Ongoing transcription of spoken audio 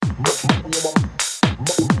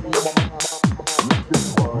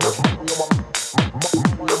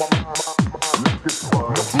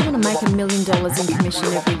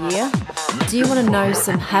know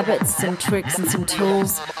some habits, some tricks and some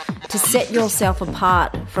tools to set yourself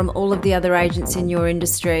apart from all of the other agents in your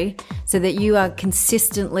industry so that you are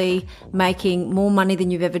consistently making more money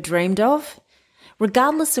than you've ever dreamed of.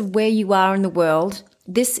 Regardless of where you are in the world,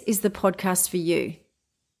 this is the podcast for you.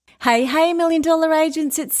 Hey, $1 million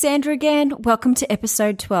agents, it's Sandra again. Welcome to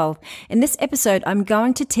episode 12. In this episode, I'm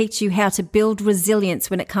going to teach you how to build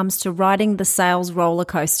resilience when it comes to riding the sales roller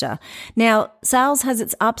coaster. Now, sales has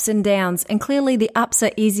its ups and downs, and clearly the ups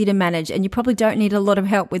are easy to manage, and you probably don't need a lot of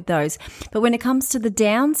help with those. But when it comes to the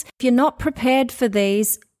downs, if you're not prepared for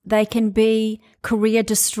these, they can be career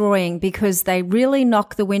destroying because they really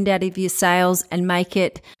knock the wind out of your sails and make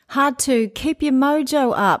it hard to keep your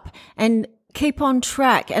mojo up and keep on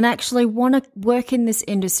track and actually want to work in this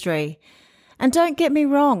industry. And don't get me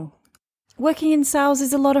wrong, working in sales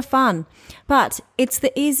is a lot of fun, but it's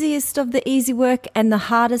the easiest of the easy work and the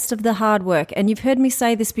hardest of the hard work. And you've heard me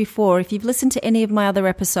say this before if you've listened to any of my other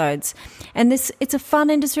episodes. And it's a fun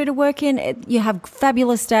industry to work in. You have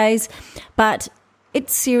fabulous days, but it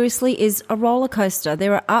seriously is a roller coaster.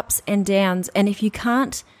 There are ups and downs, and if you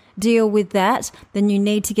can't deal with that, then you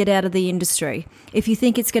need to get out of the industry. If you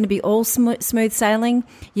think it's going to be all smooth sailing,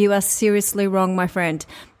 you are seriously wrong, my friend.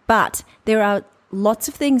 But there are lots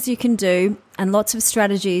of things you can do and lots of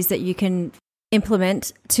strategies that you can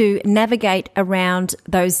implement to navigate around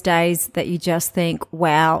those days that you just think,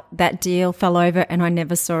 wow, that deal fell over and I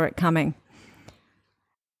never saw it coming.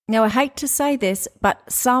 Now, I hate to say this,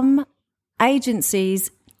 but some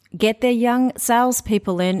agencies get their young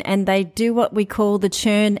salespeople in and they do what we call the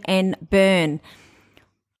churn and burn.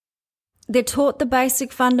 They're taught the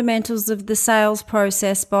basic fundamentals of the sales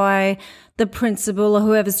process by the principal or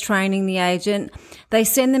whoever's training the agent. They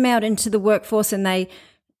send them out into the workforce and they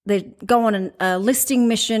go on a listing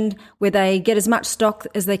mission where they get as much stock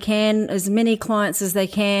as they can, as many clients as they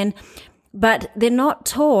can, but they're not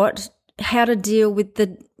taught how to deal with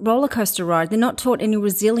the roller coaster ride. They're not taught any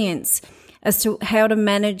resilience as to how to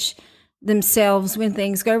manage themselves when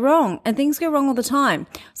things go wrong. And things go wrong all the time.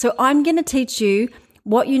 So I'm going to teach you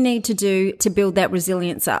what you need to do to build that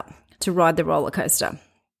resilience up to ride the roller coaster.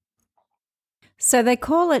 So they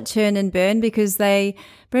call it churn and burn because they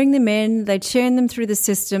bring them in, they churn them through the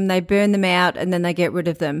system, they burn them out, and then they get rid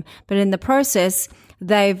of them. But in the process,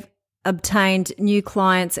 they've obtained new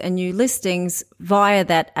clients and new listings via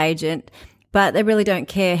that agent, but they really don't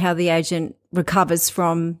care how the agent recovers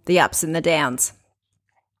from the ups and the downs.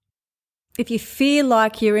 If you feel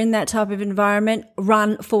like you're in that type of environment,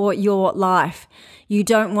 run for your life. You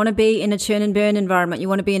don't want to be in a churn and burn environment. You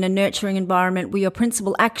want to be in a nurturing environment where your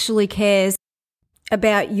principal actually cares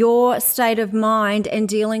about your state of mind and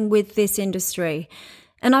dealing with this industry.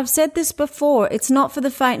 And I've said this before, it's not for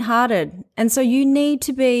the faint-hearted. And so you need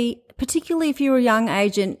to be, particularly if you're a young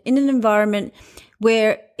agent, in an environment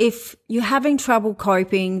where if you're having trouble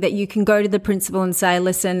coping, that you can go to the principal and say,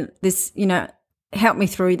 listen, this, help me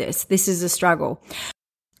through this. This is a struggle.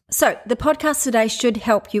 So the podcast today should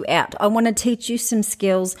help you out. I want to teach you some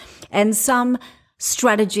skills and some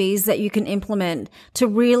strategies that you can implement to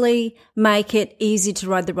really make it easy to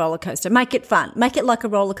ride the roller coaster. Make it fun. Make it like a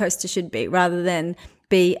roller coaster should be rather than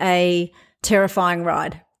be a terrifying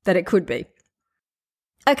ride that it could be.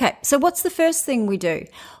 Okay, so what's the first thing we do?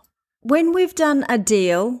 When we've done a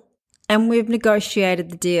deal and we've negotiated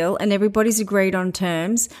the deal and everybody's agreed on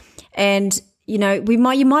terms and, you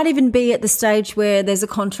might even be at the stage where there's a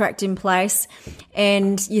contract in place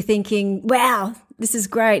and you're thinking, wow, this is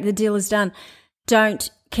great, the deal is done. Don't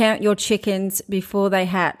count your chickens before they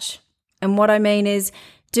hatch. And what I mean is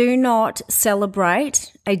do not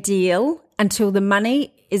celebrate a deal until the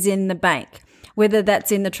money is in the bank, whether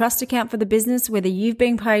that's in the trust account for the business, whether you've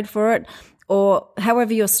been paid for it, or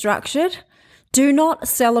however you're structured. Do not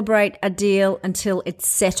celebrate a deal until it's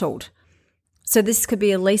settled. So this could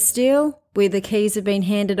be a lease deal where the keys have been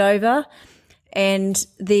handed over and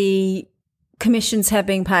the commissions have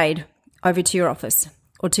been paid over to your office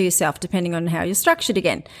or to yourself, depending on how you're structured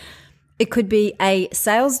again. It could be a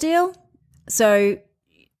sales deal. So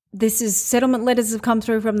this is settlement letters have come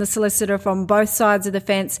through from the solicitor from both sides of the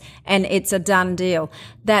fence and it's a done deal.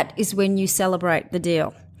 That is when you celebrate the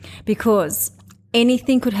deal, because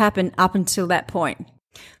anything could happen up until that point.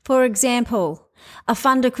 For example, a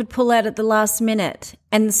funder could pull out at the last minute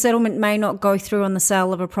and the settlement may not go through on the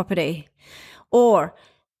sale of a property. Or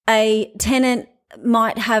a tenant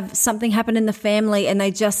might have something happen in the family and they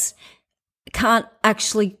just can't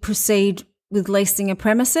actually proceed with leasing a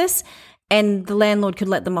premises and the landlord could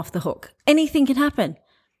let them off the hook. Anything can happen.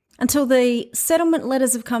 Until the settlement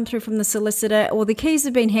letters have come through from the solicitor or the keys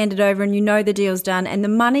have been handed over and you know the deal's done and the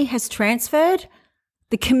money has transferred,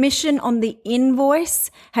 The commission on the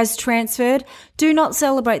invoice has transferred. Do not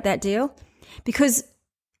celebrate that deal, because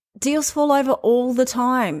deals fall over all the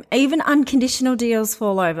time. Even unconditional deals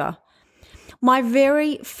fall over. My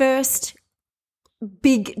very first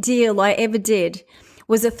big deal I ever did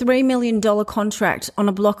was a $3 million contract on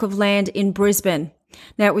a block of land in Brisbane.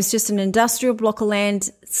 Now, it was just an industrial block of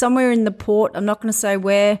land somewhere in the port. I'm not going to say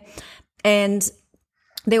where. And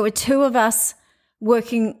there were two of us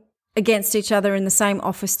working against each other in the same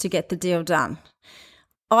office to get the deal done.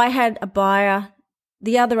 I had a buyer.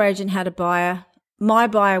 The other agent had a buyer. My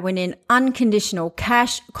buyer went in unconditional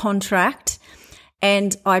cash contract,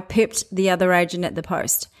 and I pipped the other agent at the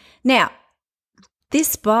post. Now,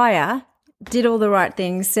 this buyer did all the right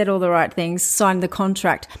things, said all the right things, signed the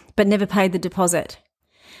contract, but never paid the deposit.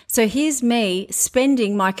 So here's me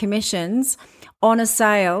spending my commissions on a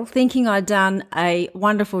sale, thinking I'd done a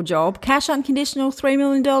wonderful job. Cash unconditional, $3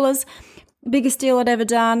 million, biggest deal I'd ever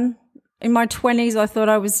done. In my 20s, I thought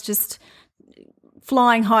I was just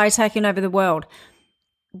flying high, taking over the world.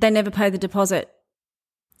 They never paid the deposit.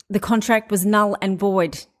 The contract was null and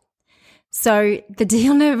void. So the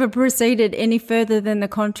deal never proceeded any further than the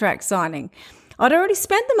contract signing. I'd already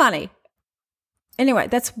spent the money. Anyway,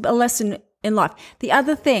 that's a lesson in life. The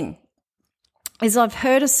other thing is, I've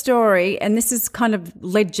heard a story, and this is kind of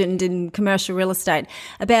legend in commercial real estate,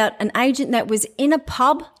 about an agent that was in a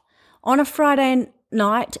pub on a Friday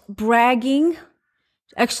night bragging.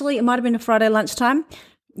 Actually, it might have been a Friday lunchtime.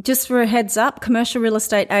 Just for a heads up, commercial real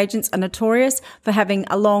estate agents are notorious for having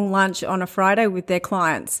a long lunch on a Friday with their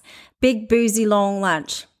clients. Big, boozy, long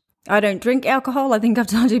lunch. I don't drink alcohol. I think I've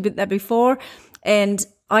told you that before. And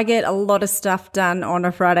I get a lot of stuff done on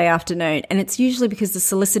a Friday afternoon. And it's usually because the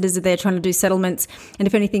solicitors are there trying to do settlements. And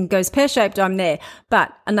if anything goes pear-shaped, I'm there.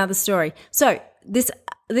 But another story. So this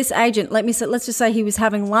agent, let's just say he was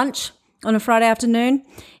having lunch on a Friday afternoon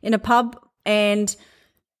in a pub and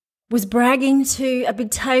was bragging to a big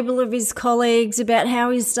table of his colleagues about how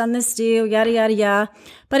he's done this deal, yada, yada, yada.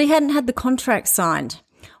 But he hadn't had the contract signed.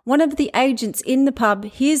 One of the agents in the pub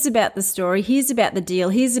hears about the story, hears about the deal,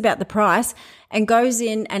 hears about the price, and goes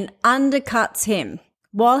in and undercuts him.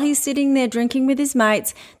 While he's sitting there drinking with his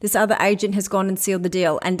mates, this other agent has gone and sealed the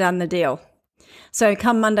deal and done the deal. So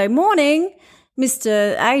come Monday morning,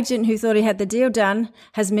 Mr. Agent, who thought he had the deal done,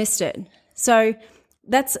 has missed it. So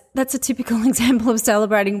that's a typical example of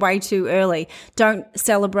celebrating way too early. Don't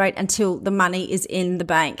celebrate until the money is in the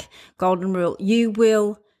bank. Golden rule. You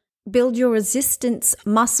will build your resistance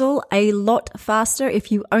muscle a lot faster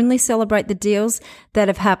if you only celebrate the deals that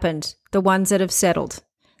have happened, the ones that have settled,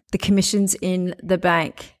 the commissions in the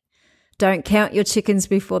bank. Don't count your chickens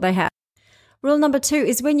before they hatch. Rule number 2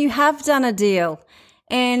 is, when you have done a deal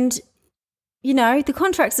and the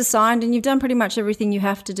contracts are signed and you've done pretty much everything you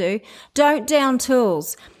have to do, don't down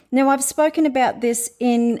tools. Now, I've spoken about this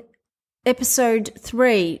in episode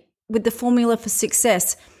 3 with the formula for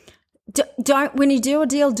success. When you do a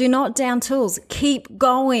deal, do not down tools. Keep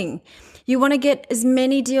going. You want to get as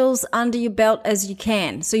many deals under your belt as you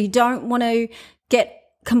can. So you don't want to get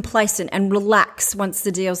complacent and relax once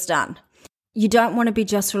the deal's done. You don't want to be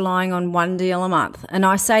just relying on one deal a month. And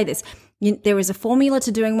I say this, there is a formula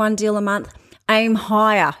to doing one deal a month. Aim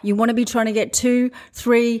higher. You want to be trying to get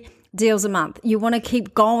 2-3 deals a month. You want to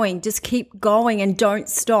keep going. Just keep going and don't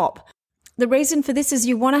stop. The reason for this is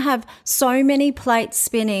you want to have so many plates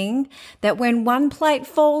spinning that when one plate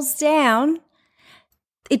falls down,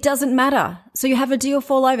 it doesn't matter. So you have a deal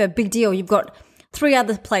fall over, big deal. You've got 3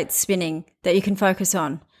 other plates spinning that you can focus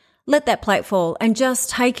on. Let that plate fall and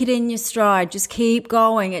just take it in your stride. Just keep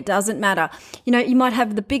going. It doesn't matter. You might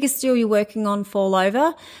have the biggest deal you're working on fall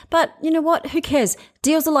over, but you know what? Who cares?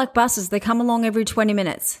 Deals are like buses. They come along every 20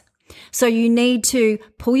 minutes. So you need to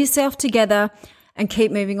pull yourself together and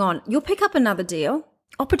keep moving on. You'll pick up another deal.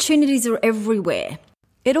 Opportunities are everywhere.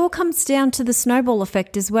 It all comes down to the snowball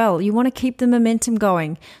effect as well. You want to keep the momentum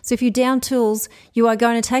going. So if you down tools, you are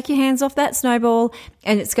going to take your hands off that snowball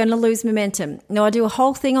and it's going to lose momentum. Now, I do a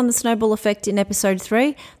whole thing on the snowball effect in episode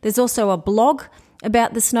 3. There's also a blog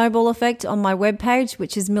about the snowball effect on my webpage,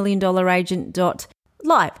 which is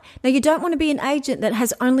milliondollaragent.live. Now, you don't want to be an agent that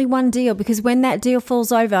has only one deal, because when that deal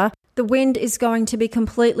falls over, the wind is going to be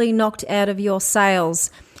completely knocked out of your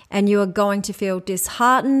sails. And you are going to feel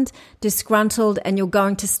disheartened, disgruntled, and you're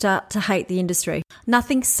going to start to hate the industry.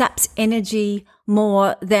 Nothing saps energy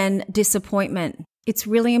more than disappointment. It's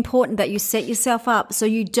really important that you set yourself up so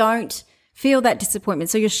you don't feel that disappointment.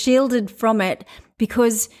 So you're shielded from it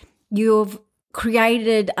because you've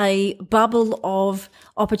created a bubble of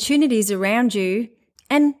opportunities around you.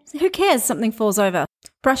 And who cares? Something falls over.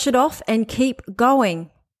 Brush it off and keep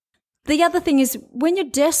going. The other thing is when you're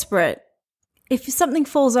desperate, if something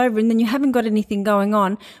falls over and then you haven't got anything going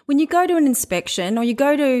on, when you go to an inspection or you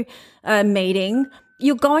go to a meeting,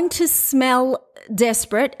 you're going to smell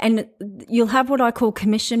desperate and you'll have what I call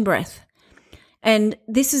commission breath. And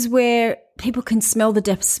this is where people can smell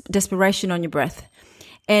the desperation on your breath.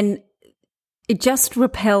 And it just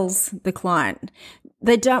repels the client.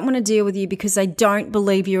 They don't want to deal with you because they don't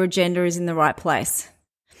believe your agenda is in the right place.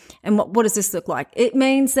 And what does this look like? It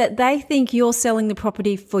means that they think you're selling the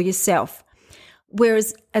property for yourself.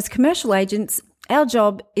 Whereas as commercial agents, our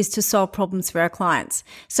job is to solve problems for our clients.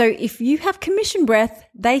 So if you have commission breath,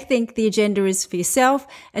 they think the agenda is for yourself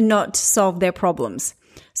and not to solve their problems.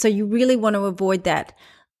 So you really want to avoid that.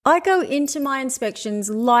 I go into my inspections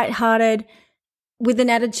lighthearted with an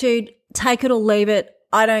attitude, take it or leave it.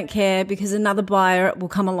 I don't care because another buyer will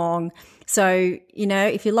come along. So,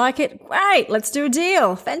 if you like it, great, let's do a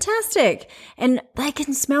deal. Fantastic. And they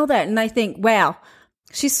can smell that and they think, wow,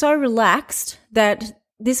 she's so relaxed that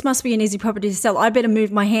this must be an easy property to sell. I better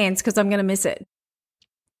move my hands because I'm going to miss it.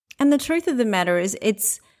 And the truth of the matter is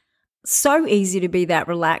it's so easy to be that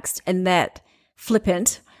relaxed and that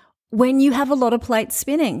flippant when you have a lot of plates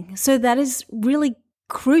spinning. So that is really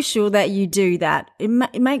crucial that you do that.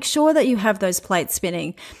 Make sure that you have those plates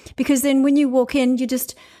spinning because then when you walk in, you're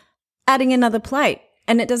just adding another plate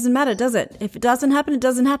and it doesn't matter, does it? If it doesn't happen, it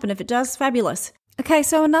doesn't happen. If it does, fabulous. Okay,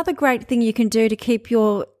 so another great thing you can do to keep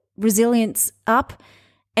your resilience up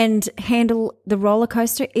and handle the roller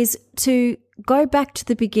coaster is to go back to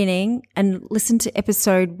the beginning and listen to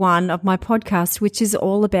episode 1 of my podcast, which is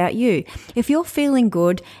all about you. If you're feeling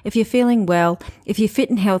good, if you're feeling well, if you're fit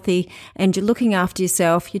and healthy and you're looking after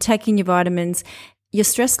yourself, you're taking your vitamins, your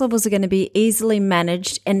stress levels are going to be easily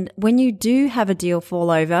managed. And when you do have a deal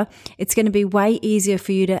fall over, it's going to be way easier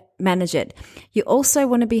for you to manage it. You also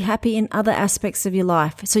want to be happy in other aspects of your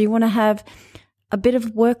life. So you want to have a bit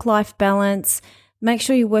of work-life balance. Make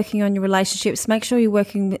sure you're working on your relationships. Make sure you're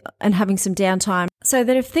working and having some downtime so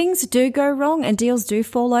that if things do go wrong and deals do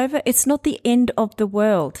fall over, it's not the end of the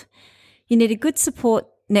world. You need a good support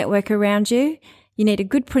network around you. You need a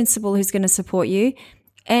good principal who's going to support you.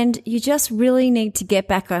 And you just really need to get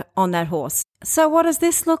back on that horse. So what does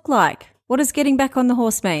this look like? What does getting back on the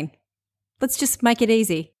horse mean? Let's just make it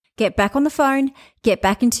easy. Get back on the phone, get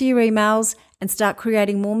back into your emails and start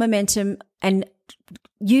creating more momentum and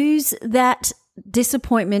use that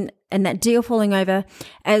disappointment and that deal falling over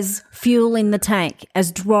as fuel in the tank,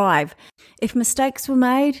 as drive. If mistakes were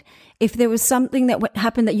made, if there was something that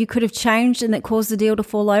happened that you could have changed and that caused the deal to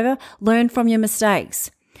fall over, learn from your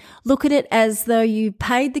mistakes. Look at it as though you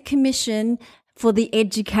paid the commission for the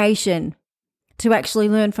education to actually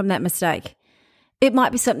learn from that mistake. It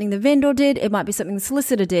might be something the vendor did. It might be something the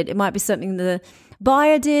solicitor did. It might be something the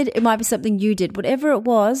buyer did. It might be something you did. Whatever it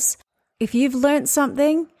was, if you've learned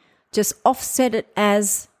something, just offset it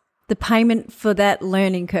as the payment for that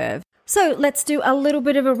learning curve. So let's do a little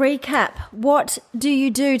bit of a recap. What do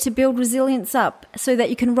you do to build resilience up so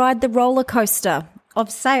that you can ride the roller coaster of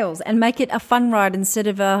sales and make it a fun ride instead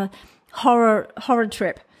of a horror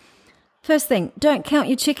trip? First thing, don't count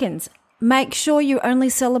your chickens. Make sure you're only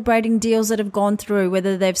celebrating deals that have gone through,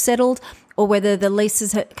 whether they've settled or whether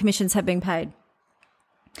the commissions have been paid.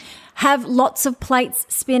 Have lots of plates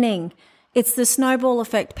spinning. It's the snowball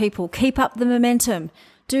effect, people. Keep up the momentum.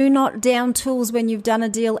 Do not down tools when you've done a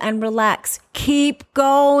deal and relax. Keep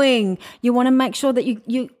going. You want to make sure that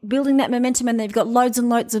you're building that momentum and they've got loads and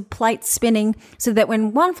loads of plates spinning so that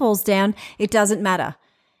when one falls down, it doesn't matter.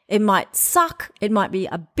 It might suck. It might be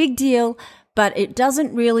a big deal, but it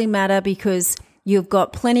doesn't really matter because you've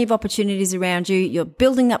got plenty of opportunities around you. You're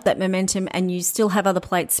building up that momentum and you still have other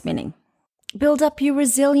plates spinning. Build up your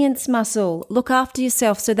resilience muscle. Look after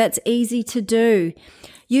yourself so that's easy to do.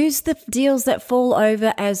 Use the deals that fall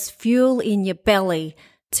over as fuel in your belly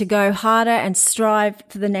to go harder and strive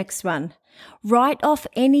for the next one. Write off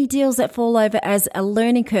any deals that fall over as a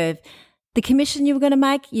learning curve. The commission you were going to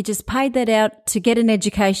make, you just paid that out to get an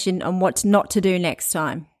education on what not to do next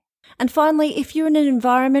time. And finally, if you're in an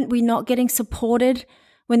environment where you're not getting supported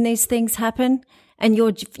when these things happen, and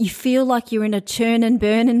you feel like you're in a churn and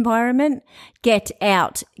burn environment, get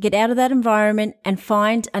out. Get out of that environment and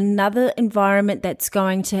find another environment that's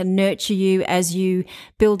going to nurture you as you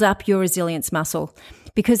build up your resilience muscle,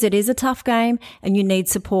 because it is a tough game and you need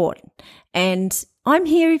support. And I'm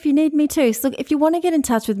here if you need me too. So look, if you want to get in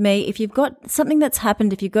touch with me, if you've got something that's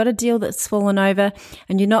happened, if you've got a deal that's fallen over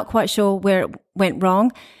and you're not quite sure where it went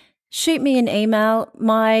wrong, shoot me an email.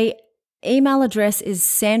 My email address is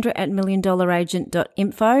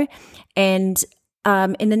sandra@milliondollaragent.info, and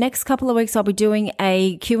In the next couple of weeks, I'll be doing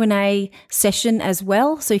a Q&A session as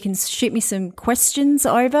well. So you can shoot me some questions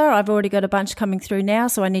over. I've already got a bunch coming through now,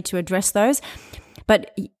 so I need to address those.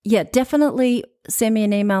 But yeah, definitely send me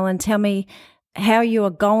an email and tell me how you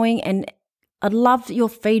are going. And I'd love your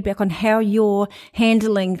feedback on how you're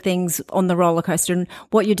handling things on the roller coaster and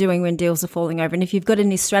what you're doing when deals are falling over. And if you've got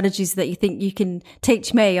any strategies that you think you can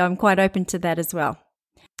teach me, I'm quite open to that as well.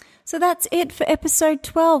 So that's it for episode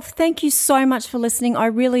 12. Thank you so much for listening. I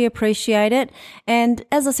really appreciate it. And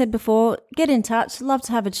as I said before, get in touch. Love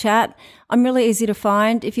to have a chat. I'm really easy to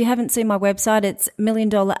find. If you haven't seen my website, it's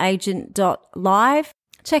milliondollaragent.live.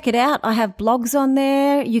 Check it out. I have blogs on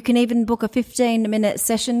there. You can even book a 15-minute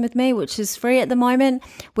session with me, which is free at the moment,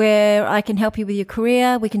 where I can help you with your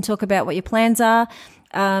career. We can talk about what your plans are.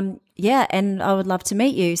 And I would love to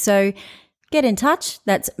meet you. So get in touch.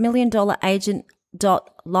 That's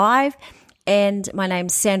milliondollaragent.live. And my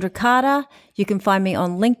name's Sandra Carter. You can find me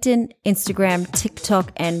on LinkedIn, Instagram,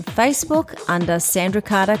 TikTok, and Facebook under Sandra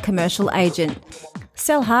Carter Commercial Agent.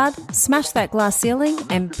 Sell hard, smash that glass ceiling,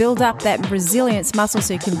 and build up that resilience muscle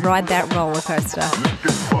so you can ride that roller coaster.